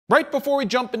Right before we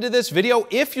jump into this video,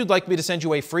 if you'd like me to send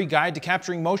you a free guide to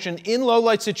capturing motion in low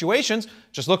light situations,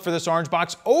 just look for this orange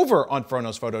box over on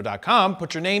FroKnowsPhoto.com,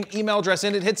 put your name, email address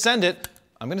in it, hit send it.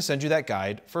 I'm gonna send you that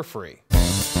guide for free.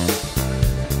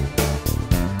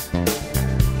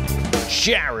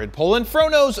 Jared Polin,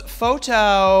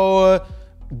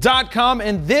 FroKnowsPhoto.com,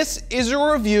 and this is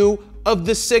a review of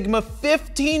the Sigma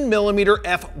 15mm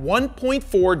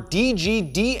f1.4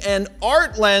 DG/DN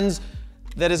art lens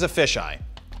that is a fisheye.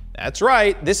 That's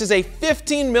right, this is a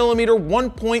 15mm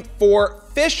 1.4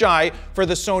 fisheye for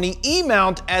the Sony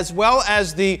E-mount as well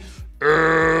as the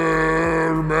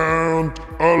Air-mount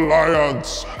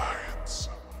Alliance,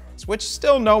 which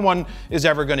still no one is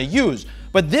ever going to use.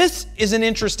 But this is an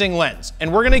interesting lens,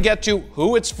 and we're gonna get to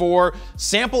who it's for,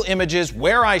 sample images,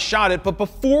 where I shot it, but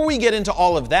before we get into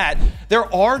all of that,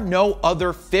 there are no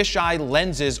other fisheye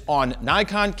lenses on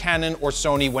Nikon, Canon, or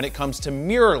Sony when it comes to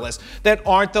mirrorless that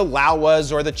aren't the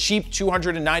Laowas or the cheap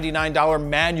 $299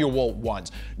 manual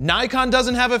ones. Nikon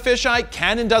doesn't have a fisheye,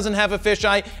 Canon doesn't have a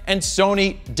fisheye, and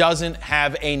Sony doesn't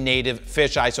have a native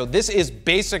fisheye. So this is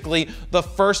basically the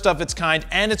first of its kind,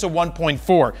 and it's a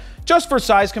 1.4. Just for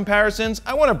size comparisons,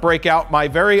 I want to break out my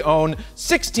very own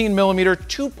 16mm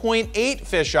 2.8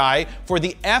 fisheye for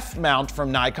the F mount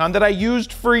from Nikon that I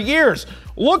used for years.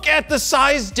 Look at the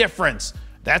size difference.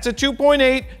 That's a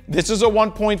 2.8, this is a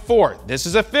 1.4, this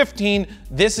is a 15,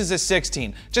 this is a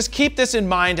 16. Just keep this in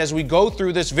mind as we go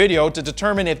through this video to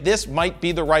determine if this might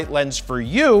be the right lens for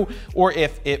you or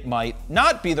if it might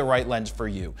not be the right lens for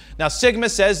you. Now, Sigma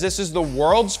says this is the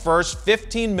world's first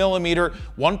 15mm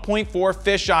 1.4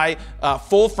 fisheye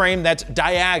full frame that's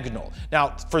diagonal.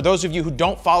 Now, for those of you who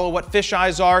don't follow what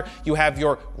fisheyes are, you have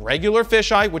your regular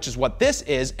fisheye, which is what this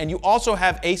is, and you also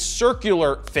have a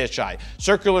circular fisheye.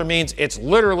 Circular means it's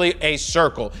literally a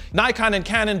circle. Nikon and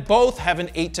Canon both have an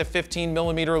 8 to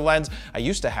 15mm lens. I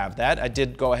used to have that. I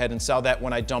did go ahead and sell that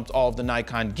when I dumped all of the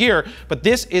Nikon gear, but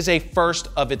this is a first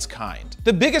of its kind.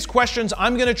 The biggest questions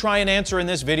I'm gonna try and answer in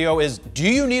this video is, do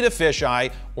you need a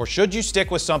fisheye or should you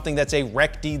stick with something that's a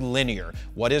rectilinear?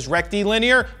 What is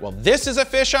rectilinear? Well, this is a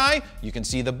fisheye. You can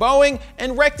see the bowing,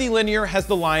 and rectilinear has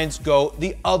the lines go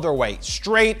the other way,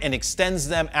 straight, and extends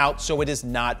them out so it is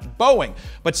not bowing.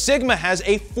 But Sigma has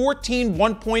a 14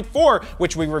 1.4,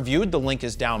 which we reviewed. The link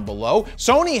is down below.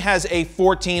 Sony has a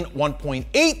 14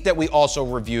 1.8 that we also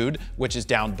reviewed, which is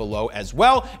down below as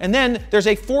well. And then there's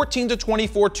a 14 to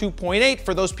 24 2.8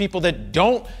 for those people that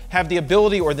don't have the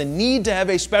ability or the need to have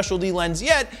a specialty lens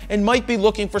yet and might be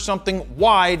looking for something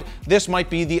wide. This might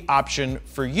be the option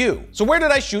for you. So where did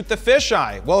I shoot the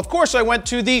fisheye? Well, of course, I went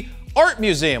to the Art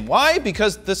Museum. Why?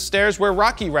 Because the stairs where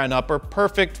Rocky ran up are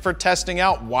perfect for testing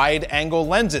out wide angle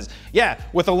lenses. Yeah,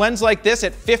 with a lens like this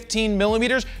at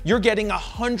 15mm, you're getting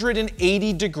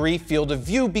 180-degree field of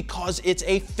view because it's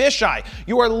a fisheye.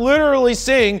 You are literally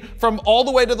seeing from all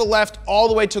the way to the left, all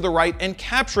the way to the right, and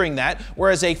capturing that,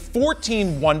 whereas a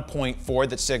 14 1.4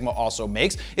 that Sigma also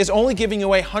makes is only giving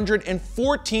you a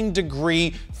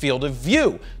 114-degree field of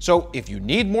view. So if you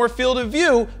need more field of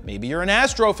view, maybe you're an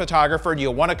astrophotographer and you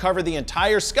want to cover the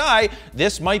entire sky,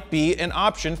 this might be an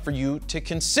option for you to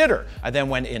consider. I then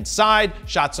went inside,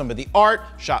 shot some of the art,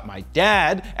 shot my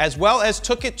dad, as well as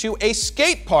took it to a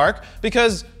skate park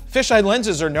because fisheye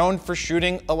lenses are known for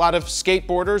shooting a lot of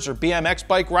skateboarders or BMX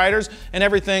bike riders and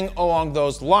everything along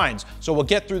those lines. So we'll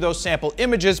get through those sample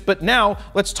images, but now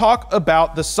let's talk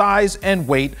about the size and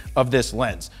weight of this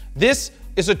lens. This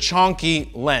is a chunky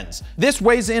lens. This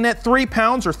weighs in at 3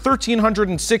 pounds or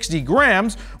 1,360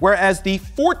 grams, whereas the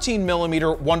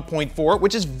 14mm 1.4,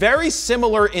 which is very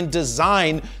similar in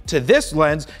design to this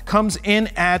lens, comes in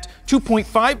at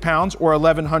 2.5 pounds or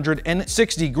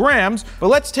 1,160 grams. But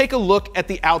let's take a look at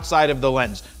the outside of the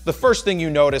lens. The first thing you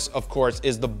notice, of course,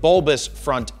 is the bulbous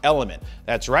front element.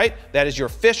 That's right, that is your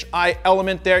fisheye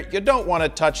element there. You don't want to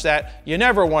touch that. You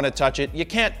never want to touch it. You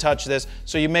can't touch this,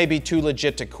 so you may be too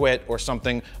legit to quit or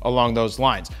something along those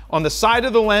lines. On the side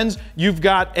of the lens, you've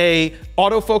got a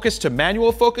autofocus to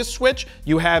manual focus switch.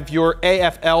 You have your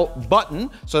AFL button,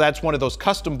 so that's one of those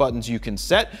custom buttons you can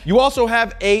set. You also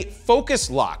have a focus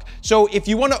lock. So if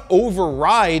you want to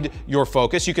override your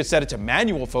focus, you could set it to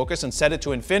manual focus and set it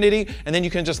to infinity, and then you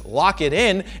can just lock it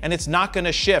in and it's not going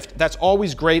to shift. That's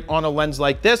always great on a lens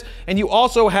like this. And you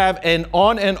also have an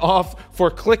on and off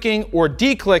for clicking or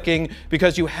declicking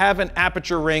because you have an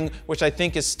aperture ring, which I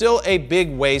think is still a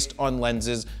big waste on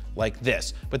lenses like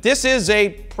this. But this is a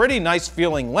pretty nice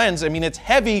feeling lens. I mean, it's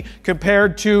heavy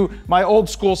compared to my old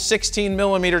school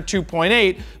 16mm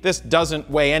 2.8. This doesn't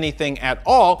weigh anything at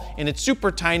all, and it's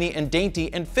super tiny and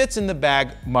dainty and fits in the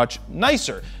bag much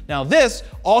nicer. Now this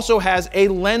also has a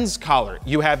lens collar.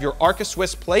 You have your Arca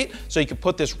Swiss plate, so you can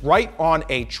put this right on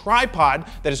a tripod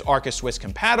that is Arca Swiss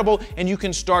compatible, and you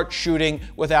can start shooting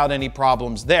without any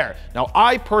problems there. Now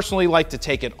I personally like to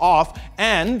take it off,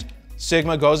 and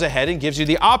Sigma goes ahead and gives you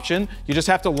the option. You just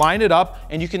have to line it up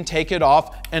and you can take it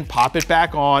off and pop it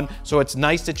back on. So it's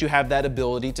nice that you have that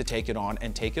ability to take it on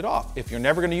and take it off. If you're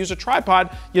never gonna use a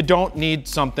tripod, you don't need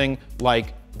something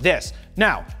like this.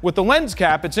 Now, with the lens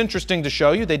cap, it's interesting to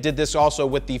show you, they did this also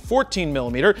with the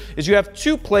 14mm, is you have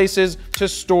two places to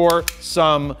store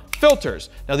some filters.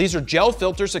 Now these are gel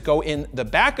filters that go in the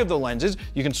back of the lenses.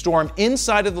 You can store them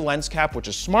inside of the lens cap, which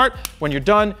is smart. When you're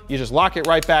done, you just lock it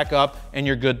right back up and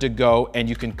you're good to go, and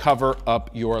you can cover up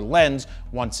your lens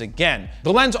once again.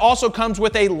 The lens also comes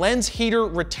with a lens heater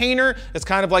retainer. It's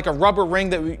kind of like a rubber ring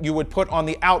that you would put on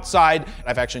the outside.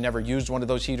 I've actually never used one of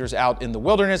those heaters out in the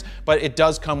wilderness, but it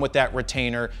does come with that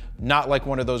retainer, not like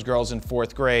one of those girls in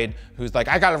 4th grade who's like,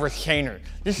 I got a retainer.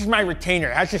 This is my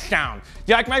retainer, how's it sound?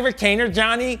 You like my retainer,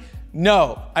 Johnny?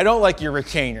 No, I don't like your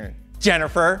retainer,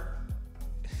 Jennifer.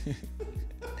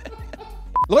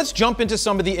 Let's jump into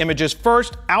some of the images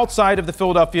first outside of the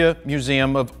Philadelphia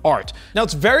Museum of Art. Now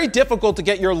it's very difficult to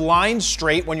get your lines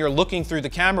straight when you're looking through the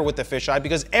camera with the fisheye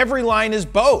because every line is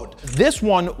bowed. This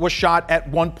one was shot at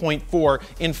 1.4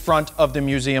 in front of the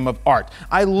Museum of Art.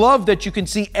 I love that you can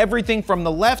see everything from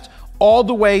the left all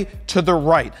the way to the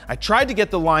right. I tried to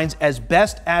get the lines as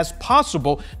best as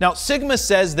possible. Now, Sigma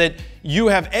says that you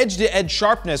have edge-to-edge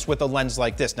sharpness with a lens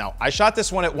like this. Now, I shot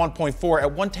this one at 1.4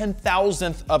 at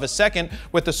 1/10,000th of a second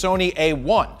with the Sony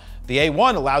A1. The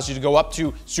A1 allows you to go up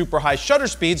to super high shutter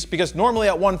speeds because normally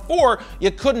at 1.4,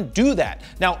 you couldn't do that.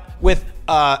 Now, with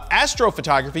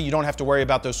astrophotography, you don't have to worry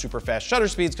about those super fast shutter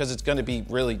speeds because it's gonna be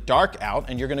really dark out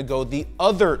and you're gonna go the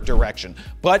other direction.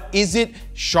 But is it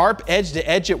sharp edge to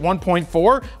edge at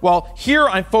 1.4? Well, here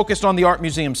I'm focused on the Art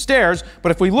Museum stairs,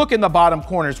 but if we look in the bottom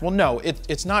corners, well, no,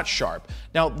 it's not sharp.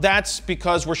 Now, that's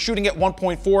because we're shooting at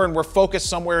 1.4 and we're focused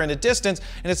somewhere in a distance,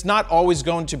 and it's not always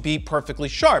going to be perfectly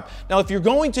sharp. Now, if you're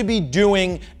going to be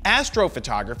doing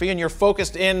astrophotography and you're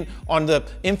focused in on the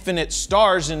infinite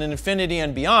stars and infinity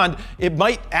and beyond, it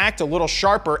might act a little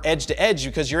sharper edge to edge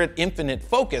because you're at infinite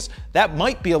focus. That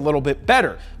might be a little bit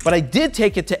better. But I did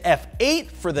take it to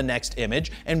f8 for the next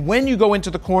image, and when you go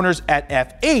into the corners at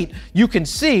f8, you can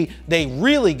see they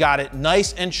really got it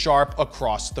nice and sharp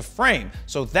across the frame.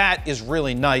 So that is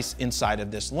really nice inside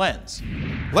of this lens.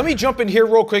 Let me jump in here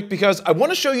real quick because I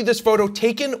want to show you this photo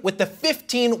taken with the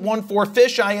f1.4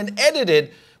 Fisheye and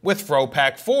edited with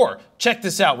FroKnowsPhoto. Check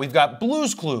this out. We've got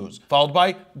Blue's Clues, followed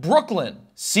by Brooklyn,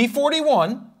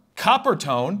 C41,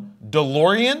 Coppertone,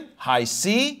 DeLorean, High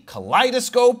C,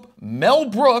 Kaleidoscope, Mel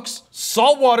Brooks,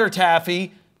 Saltwater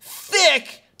Taffy,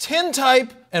 Thick,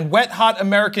 Tintype, and Wet Hot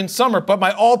American Summer. But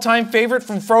my all-time favorite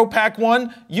from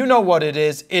FroKnowsPhoto, you know what it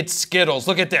is. It's Skittles.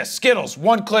 Look at this. Skittles.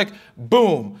 One click,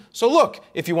 boom. So look,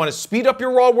 if you want to speed up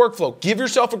your raw workflow, give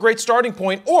yourself a great starting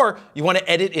point, or you want to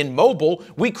edit in mobile,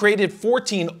 we created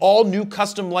 14 all-new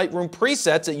custom Lightroom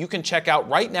presets that you can check out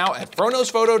right now at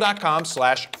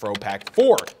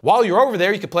FroKnowsPhoto.com/FroPack4. While you're over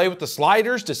there, you can play with the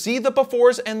sliders to see the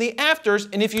befores and the afters,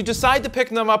 and if you decide to pick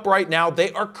them up right now,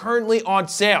 they are currently on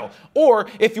sale. Or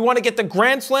if you want to get the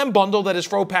Grand Slam bundle that is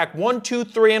FroPack 1, 2,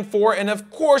 3, and 4, and of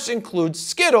course includes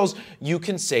Skittles, you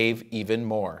can save even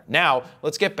more. Now,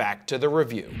 let's get back to the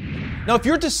review. Now, if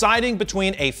you're deciding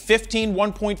between a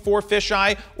 15-1.4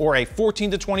 fisheye or a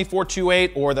 14-24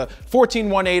 2.8 or the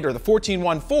 14-1.8 or the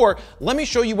 14-1.4, let me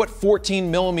show you what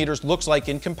 14mm looks like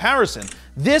in comparison.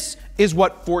 This is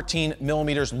what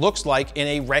 14mm looks like in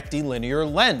a rectilinear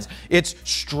lens. It's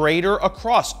straighter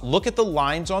across. Look at the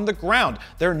lines on the ground.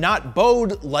 They're not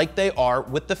bowed like they are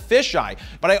with the fisheye.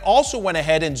 But I also went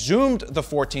ahead and zoomed the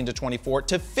 14-24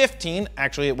 to 15,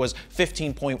 actually it was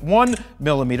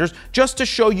 15.1mm, just to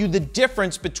show you the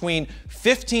difference between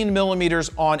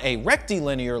 15mm on a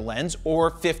rectilinear lens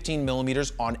or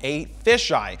 15mm on a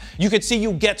fisheye. You can see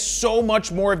you get so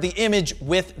much more of the image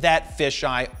with that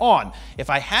fisheye on. If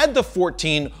I had the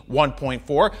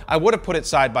 14-1.4, I would have put it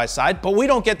side by side, but we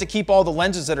don't get to keep all the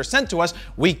lenses that are sent to us.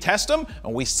 We test them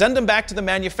and we send them back to the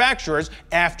manufacturers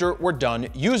after we're done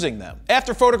using them.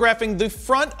 After photographing the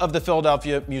front of the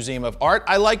Philadelphia Museum of Art,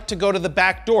 I like to go to the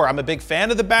back door. I'm a big fan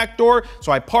of the back door,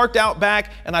 so I parked out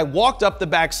back and I walked up the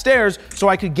back stairs so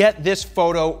I could get this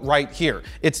photo right here.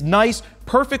 It's nice,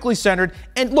 perfectly centered,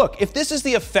 and look, if this is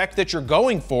the effect that you're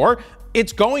going for,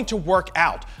 it's going to work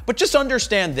out. But just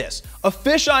understand this, a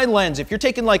fisheye lens, if you're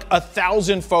taking like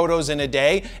 1,000 photos in a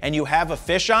day and you have a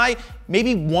fisheye,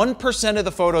 maybe 1% of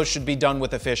the photos should be done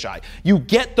with a fisheye. You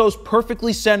get those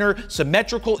perfectly centered,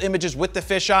 symmetrical images with the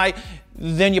fisheye,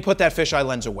 then you put that fisheye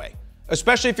lens away.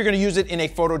 Especially if you're going to use it in a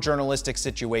photojournalistic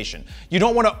situation. You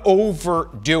don't want to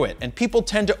overdo it, and people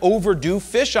tend to overdo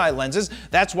fisheye lenses.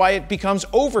 That's why it becomes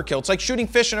overkill. It's like shooting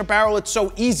fish in a barrel. It's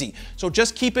so easy. So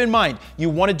just keep in mind, you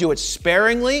want to do it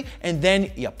sparingly, and then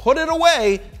you put it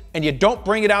away, and you don't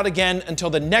bring it out again until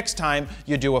the next time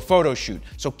you do a photo shoot.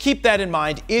 So keep that in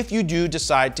mind if you do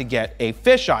decide to get a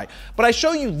fisheye. But I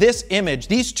show you this image,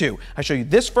 these two. I show you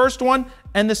this first one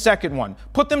and the second one.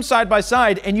 Put them side by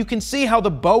side and you can see how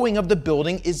the bowing of the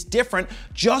building is different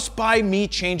just by me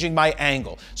changing my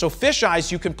angle. So fisheyes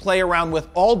you can play around with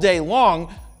all day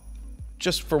long,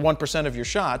 just for 1% of your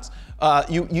shots.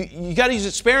 You gotta use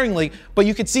it sparingly, but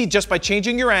you can see just by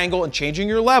changing your angle and changing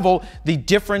your level, the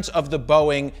difference of the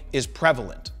bowing is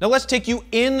prevalent. Now let's take you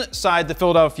inside the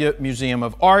Philadelphia Museum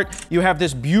of Art. You have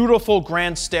this beautiful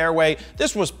grand stairway.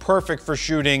 This was perfect for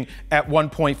shooting at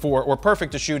 1.4, or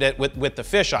perfect to shoot it with the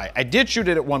fisheye. I did shoot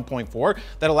it at 1.4.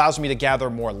 That allows me to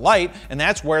gather more light, and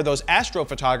that's where those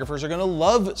astrophotographers are gonna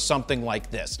love something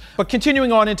like this. But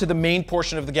continuing on into the main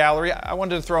portion of the gallery, I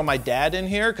wanted to throw my dad in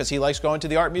here because he likes going to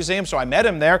the art museum, so I met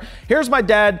him there. Here's my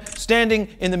dad standing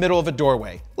in the middle of a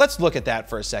doorway. Let's look at that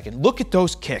for a second. Look at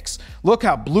those kicks. Look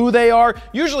how blue they are.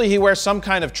 Usually he wears some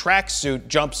kind of tracksuit,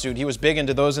 jumpsuit. He was big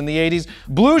into those in the 80s.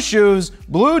 Blue shoes,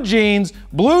 blue jeans,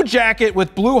 blue jacket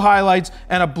with blue highlights,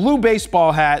 and a blue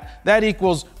baseball hat. That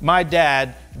equals my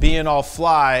dad being all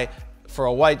fly for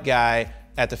a white guy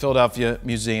at the Philadelphia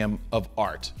Museum of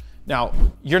Art. Now,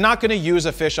 you're not going to use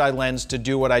a fisheye lens to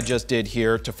do what I just did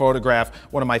here, to photograph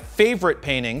one of my favorite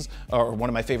paintings, or one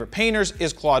of my favorite painters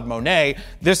is Claude Monet.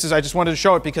 This is, I just wanted to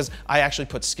show it because I actually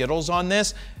put Skittles on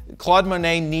this. Claude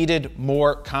Monet needed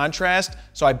more contrast,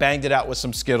 so I banged it out with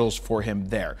some Skittles for him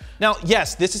there. Now,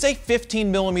 yes, this is a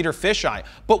 15mm fisheye,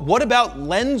 but what about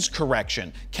lens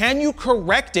correction? Can you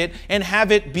correct it and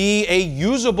have it be a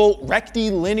usable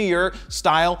rectilinear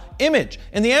style image?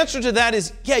 And the answer to that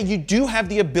is, yeah, you do have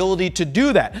the ability to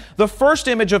do that. The first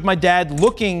image of my dad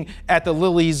looking at the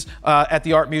lilies at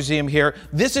the art museum here,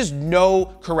 this is no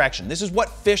correction. This is what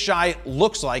fisheye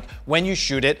looks like when you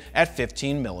shoot it at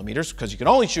 15mm, because you can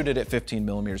only shoot it at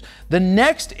 15mm. The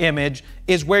next image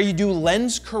is where you do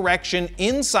lens correction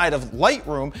inside of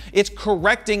Lightroom. It's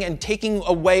correcting and taking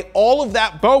away all of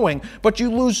that bowing, but you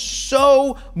lose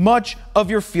so much of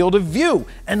your field of view.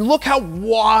 And look how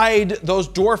wide those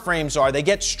door frames are. They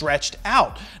get stretched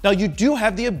out. Now you do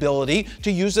have the ability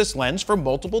to use this lens for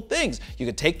multiple things. You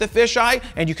could take the fisheye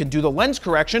and you can do the lens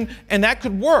correction, and that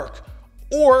could work.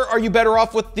 Or are you better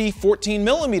off with the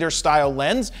 14mm style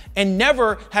lens and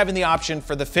never having the option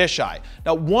for the fisheye?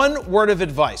 Now, one word of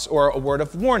advice or a word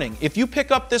of warning, if you pick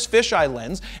up this fisheye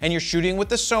lens and you're shooting with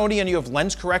the Sony and you have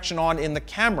lens correction on in the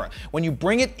camera, when you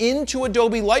bring it into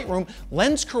Adobe Lightroom,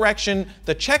 lens correction,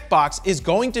 the checkbox is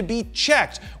going to be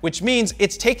checked, which means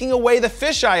it's taking away the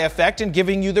fisheye effect and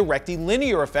giving you the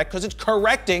rectilinear effect because it's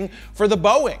correcting for the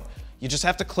bowing. You just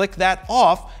have to click that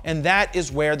off, and that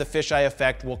is where the fisheye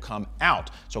effect will come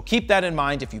out. So keep that in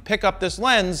mind. If you pick up this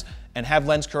lens and have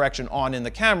lens correction on in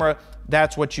the camera,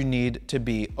 that's what you need to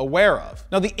be aware of.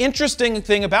 Now, the interesting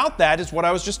thing about that is what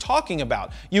I was just talking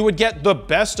about. You would get the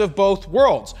best of both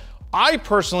worlds. I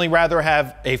personally rather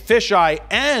have a fisheye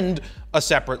and a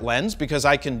separate lens because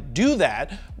I can do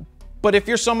that. But if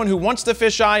you're someone who wants the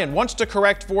fisheye and wants to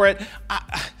correct for it,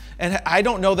 and I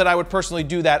don't know that I would personally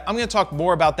do that. I'm going to talk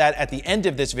more about that at the end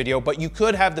of this video, but you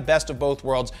could have the best of both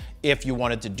worlds if you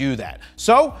wanted to do that.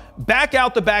 So back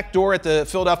out the back door at the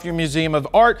Philadelphia Museum of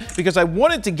Art because I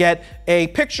wanted to get a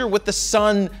picture with the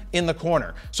sun in the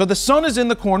corner. So the sun is in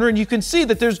the corner and you can see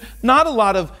that there's not a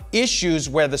lot of issues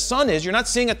where the sun is. You're not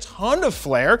seeing a ton of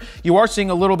flare. You are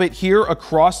seeing a little bit here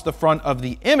across the front of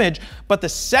the image, but the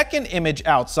second image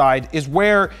outside is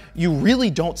where you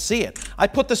really don't see it. I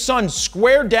put the sun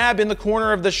square dab in the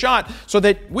corner of the shot so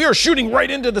that we are shooting right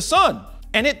into the sun,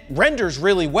 and it renders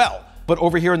really well. But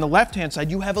over here on the left-hand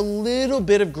side, you have a little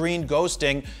bit of green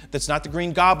ghosting. That's not the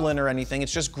Green Goblin or anything.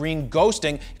 It's just green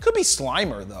ghosting. It could be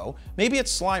Slimer, though. Maybe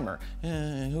it's Slimer.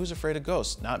 Who's afraid of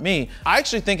ghosts? Not me. I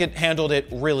actually think it handled it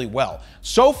really well.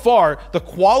 So far, the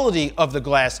quality of the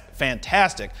glass,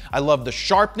 fantastic. I love the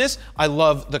sharpness. I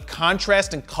love the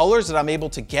contrast and colors that I'm able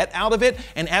to get out of it.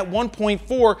 And at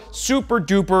 1.4, super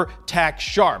duper tack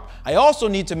sharp. I also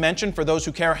need to mention, for those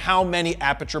who care how many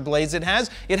aperture blades it has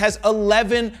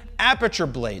 11 aperture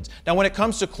blades. Now, when it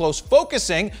comes to close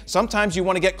focusing, sometimes you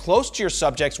want to get close to your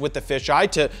subjects with the fisheye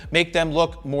to make them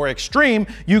look more extreme.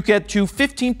 You get to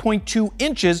 15.2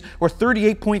 inches or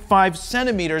 38.5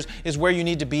 centimeters is where you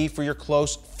need to be for your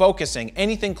close focusing.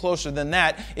 Anything closer than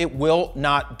that, it will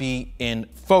not be in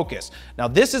focus. Now,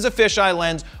 this is a fisheye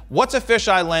lens. What's a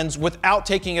fisheye lens without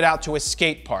taking it out to a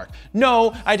skate park?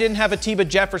 No, I didn't have Atiba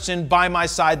Jefferson by my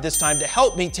side this time to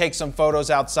help me take some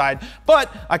photos outside, but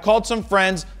I called some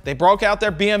friends, they broke out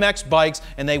their BMX bikes,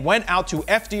 and they went out to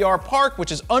FDR Park,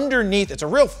 which is underneath. It's a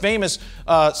real famous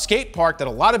skate park that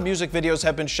a lot of music videos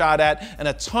have been shot at, and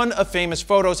a ton of famous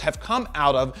photos have come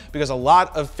out of because a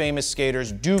lot of famous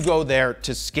skaters do go there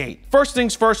to skate. First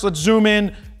things first, let's zoom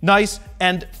in. Nice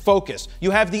and focus. You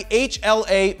have the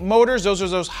HLA motors. Those are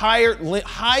those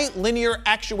high linear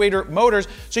actuator motors,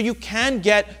 so you can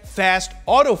get fast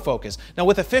autofocus. Now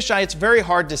with a fisheye, it's very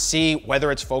hard to see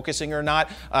whether it's focusing or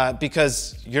not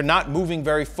because you're not moving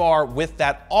very far with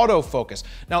that autofocus.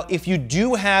 Now, if you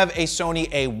do have a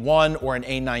Sony A1 or an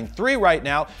A9 III right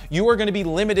now, you are going to be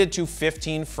limited to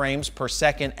 15 frames per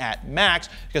second at max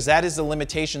because that is the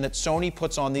limitation that Sony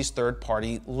puts on these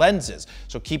third-party lenses.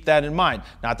 So keep that in mind.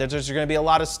 Not that there's going to be a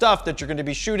lot of stuff that you're going to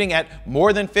be shooting at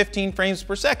more than 15 frames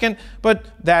per second, but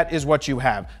that is what you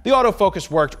have. The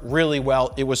autofocus worked really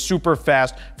well. It was super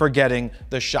fast for getting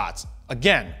the shots.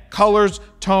 Again, colors,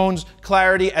 tones,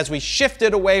 clarity, as we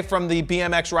shifted away from the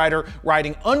BMX rider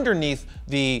riding underneath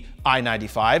the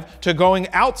I-95 to going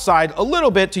outside a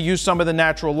little bit to use some of the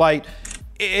natural light,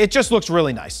 it just looks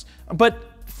really nice. But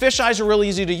fisheyes are really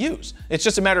easy to use. It's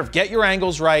just a matter of get your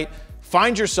angles right,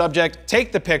 find your subject,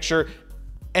 take the picture,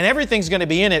 and everything's going to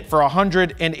be in it for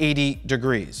 180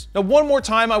 degrees. Now, one more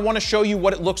time, I want to show you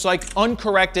what it looks like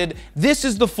uncorrected. This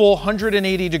is the full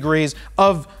 180 degrees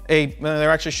of they're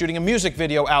actually shooting a music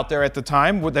video out there at the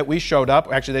time that we showed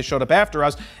up. Actually, they showed up after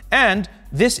us. And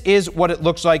this is what it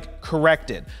looks like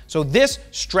corrected. So this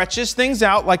stretches things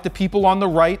out like the people on the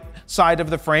right side of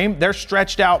the frame. They're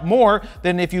stretched out more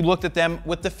than if you looked at them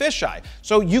with the fisheye.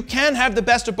 So you can have the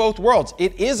best of both worlds.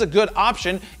 It is a good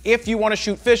option if you want to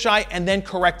shoot fisheye and then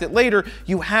correct it later.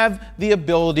 You have the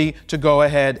ability to go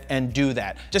ahead and do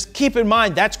that. Just keep in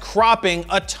mind that's cropping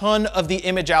a ton of the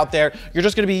image out there. You're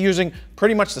just going to be using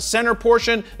pretty much the center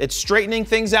portion. It's straightening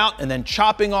things out and then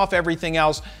chopping off everything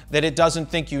else that it doesn't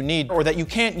think you need or that you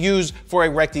can't use for a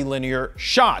rectilinear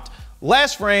shot.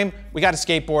 Last frame, we got a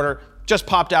skateboarder. Just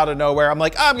popped out of nowhere. I'm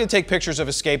like, I'm gonna take pictures of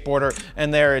a skateboarder,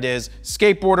 and there it is.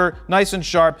 Skateboarder, nice and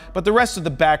sharp, but the rest of the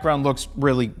background looks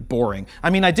really boring. I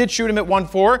mean, I did shoot him at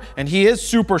 1.4, and he is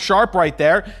super sharp right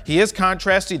there. He is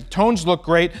contrasty, the tones look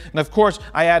great, and of course,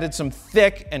 I added some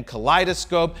thick and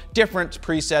kaleidoscope, different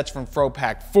presets from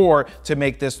FroKnowsPhoto to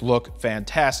make this look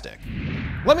fantastic.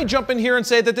 Let me jump in here and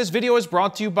say that this video is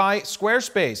brought to you by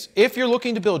Squarespace. If you're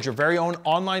looking to build your very own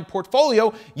online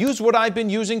portfolio, use what I've been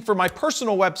using for my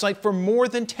personal website for more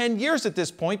than 10 years at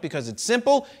this point because it's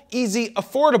simple, easy,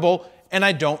 affordable, and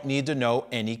I don't need to know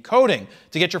any coding.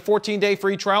 To get your 14-day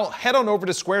free trial, head on over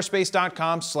to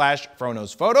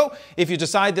squarespace.com/FroKnowsPhoto. If you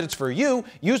decide that it's for you,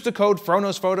 use the code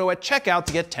FroKnowsPhoto at checkout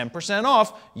to get 10%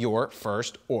 off your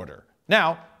first order.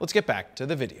 Now, let's get back to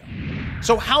the video.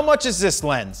 So how much is this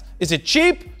lens? Is it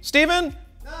cheap, Steven?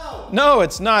 No. No,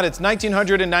 it's not. It's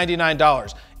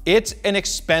 $1,999. It's an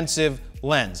expensive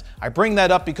lens. I bring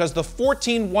that up because the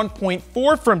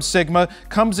 14-1.4 from Sigma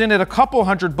comes in at a couple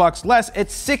 $100 less at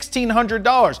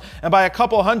 $1,600. And by a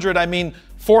couple hundred, I mean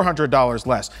 $400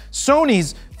 less.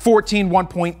 Sony's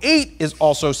 14-1.8 is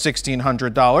also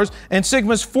 $1,600, and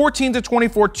Sigma's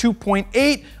 14-24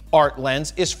 2.8 art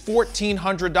lens is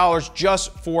 $1,400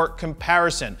 just for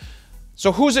comparison.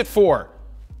 So who's it for?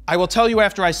 I will tell you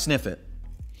after I sniff it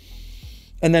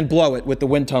and then blow it with the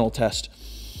wind tunnel test.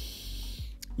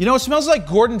 You know, it smells like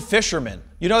Gordon Fisherman.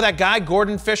 You know that guy,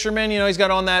 Gordon Fisherman? You know, he's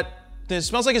got on that, it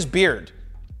smells like his beard.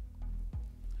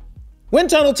 Wind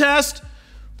tunnel test.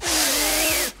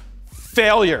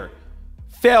 Failure.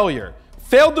 Failure.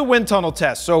 Failed the wind tunnel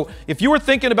test. So if you were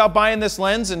thinking about buying this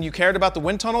lens and you cared about the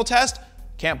wind tunnel test,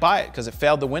 can't buy it because it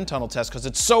failed the wind tunnel test because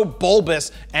it's so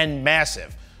bulbous and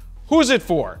massive. Who's it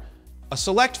for? A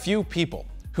select few people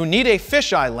who need a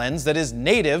fisheye lens that is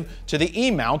native to the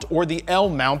E-mount or the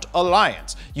L-mount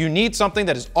alliance. You need something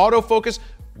that is autofocus,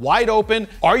 wide open.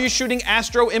 Are you shooting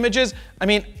astro images? I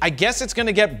mean, I guess it's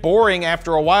gonna get boring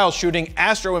after a while shooting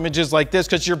astro images like this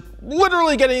because you're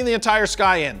literally getting the entire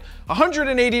sky in.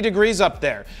 180 degrees up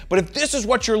there. But if this is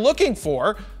what you're looking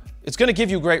for, it's gonna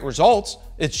give you great results.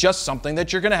 It's just something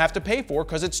that you're gonna have to pay for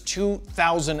because it's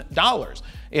 $2,000.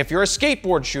 If you're a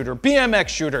skateboard shooter, BMX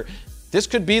shooter, This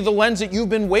could be the lens that you've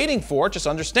been waiting for. Just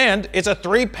understand, it's a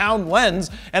 3-pound lens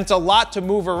and it's a lot to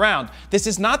move around. This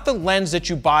is not the lens that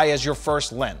you buy as your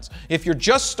first lens. If you're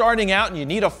just starting out and you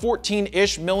need a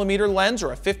 14-ish millimeter lens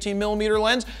or a 15 millimeter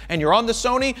lens and you're on the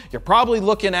Sony, you're probably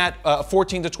looking at a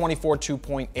 14 to 24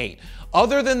 2.8.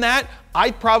 Other than that,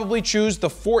 I'd probably choose the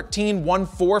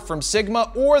 14-1.4 from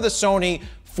Sigma or the Sony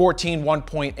 14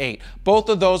 1.8. Both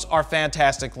of those are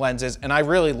fantastic lenses, and I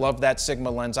really love that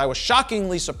Sigma lens. I was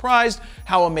shockingly surprised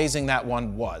how amazing that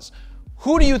one was.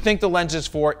 Who do you think the lens is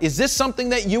for? Is this something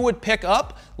that you would pick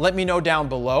up? Let me know down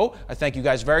below. I thank you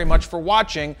guys very much for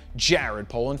watching. Jared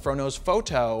Polin,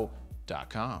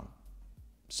 FroKnowsPhoto.com.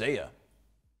 See ya.